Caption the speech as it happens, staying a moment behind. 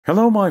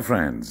Hello my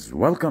friends,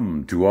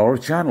 welcome to our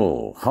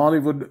channel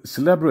Hollywood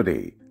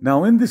Celebrity.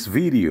 Now in this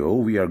video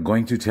we are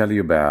going to tell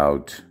you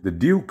about the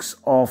Dukes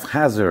of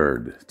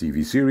Hazzard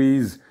TV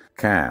series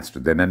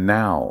cast then and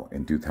now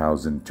in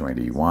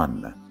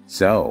 2021.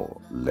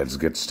 So let's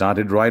get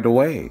started right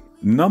away.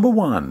 Number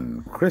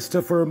 1,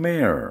 Christopher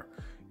Mayer.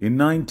 In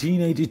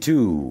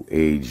 1982,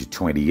 age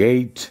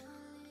 28,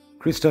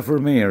 Christopher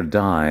Mayer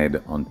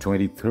died on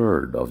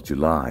 23rd of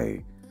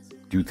July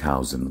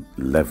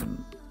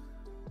 2011.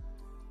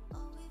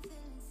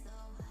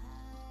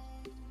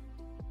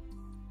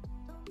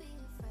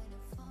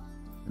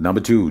 Number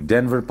 2,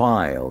 Denver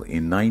Pyle.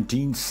 In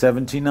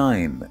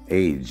 1979,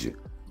 age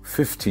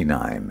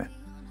 59.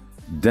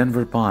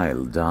 Denver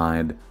Pyle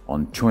died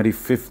on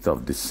 25th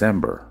of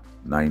December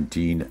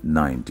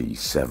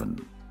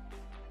 1997.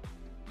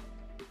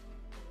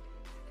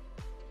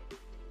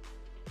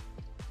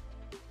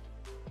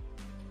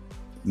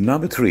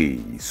 Number 3,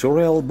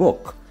 Sorrell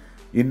Booke.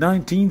 In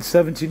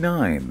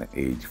 1979,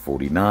 age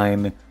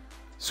 49,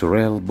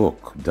 Sorrell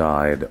Booke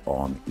died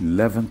on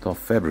 11th of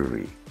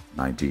February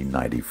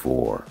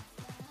 1994.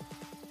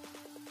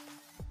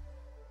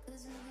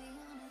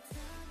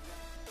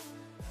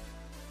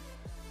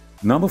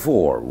 Number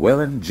 4,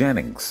 Waylon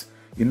Jennings.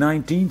 In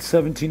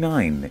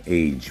 1979,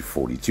 age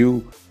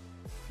 42,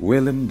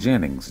 Waylon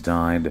Jennings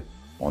died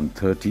on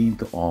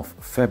 13th of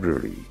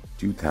February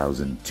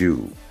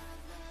 2002.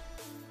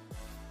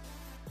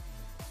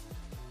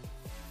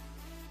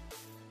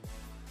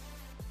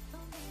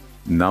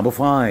 Number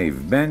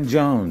 5, Ben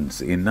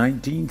Jones. In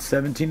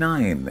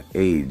 1979,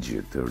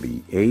 age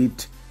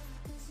 38,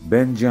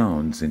 Ben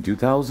Jones in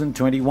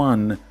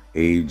 2021,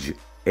 age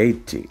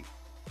 80.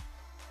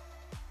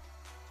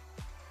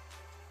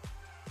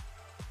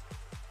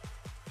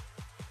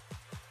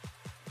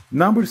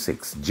 Number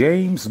 6,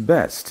 James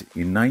Best.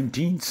 In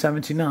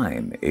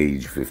 1979,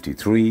 age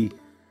 53,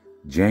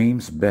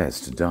 James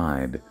Best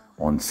died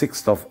on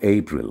 6th of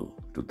April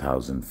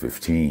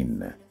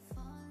 2015.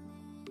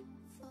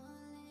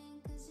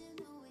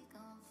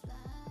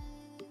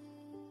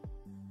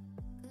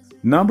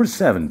 Number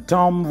 7,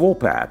 Tom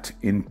Wopat.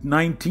 In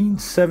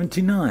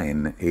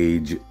 1979,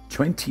 age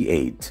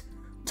 28,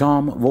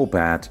 Tom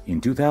Wopat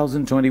in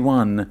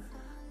 2021,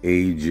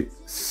 age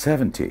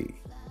 70.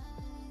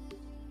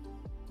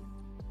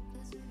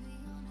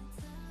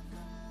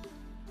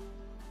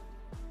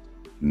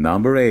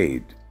 Number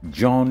 8,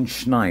 John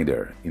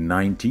Schneider. In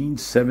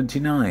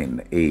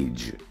 1979,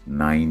 age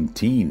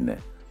 19,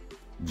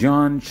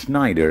 John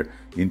Schneider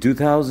in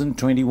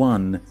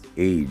 2021,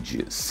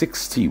 age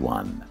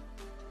 61.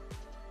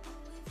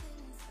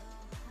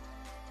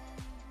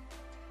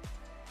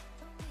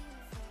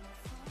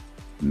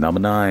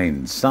 Number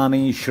 9,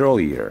 Sonny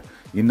Shroyer.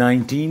 In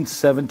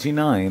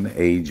 1979,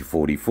 age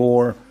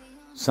 44,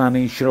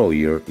 Sonny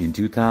Shroyer in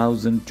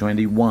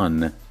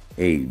 2021,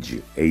 age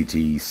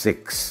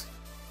 86.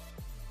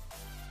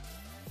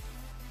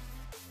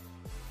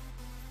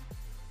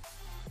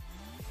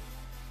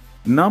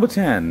 Number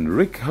 10,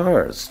 Rick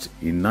Hurst.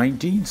 In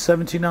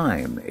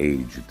 1979,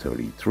 age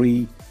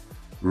 33,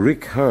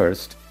 Rick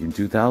Hurst in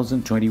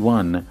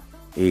 2021,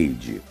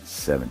 age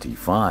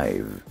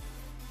 75.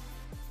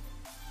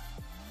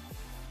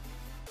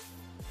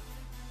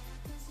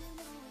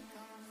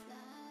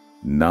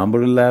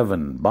 Number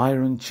 11,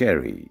 Byron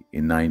Cherry.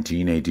 In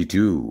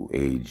 1982,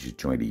 age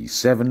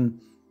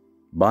 27,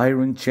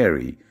 Byron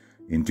Cherry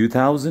in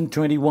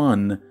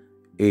 2021,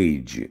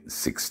 age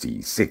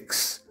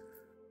 66.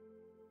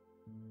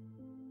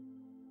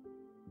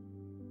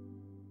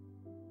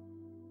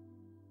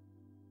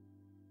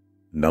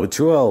 Number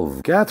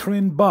 12,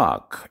 Catherine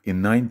Bach.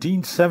 In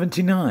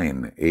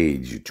 1979,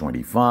 age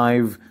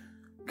 25,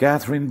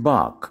 Catherine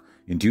Bach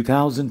in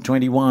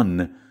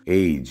 2021,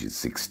 age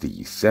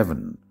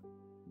 67.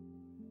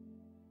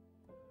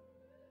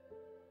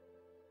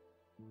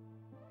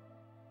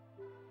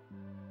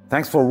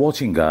 Thanks for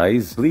watching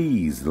guys.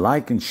 Please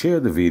like and share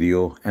the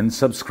video and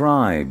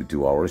subscribe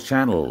to our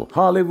channel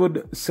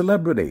Hollywood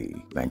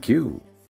Celebrity. Thank you.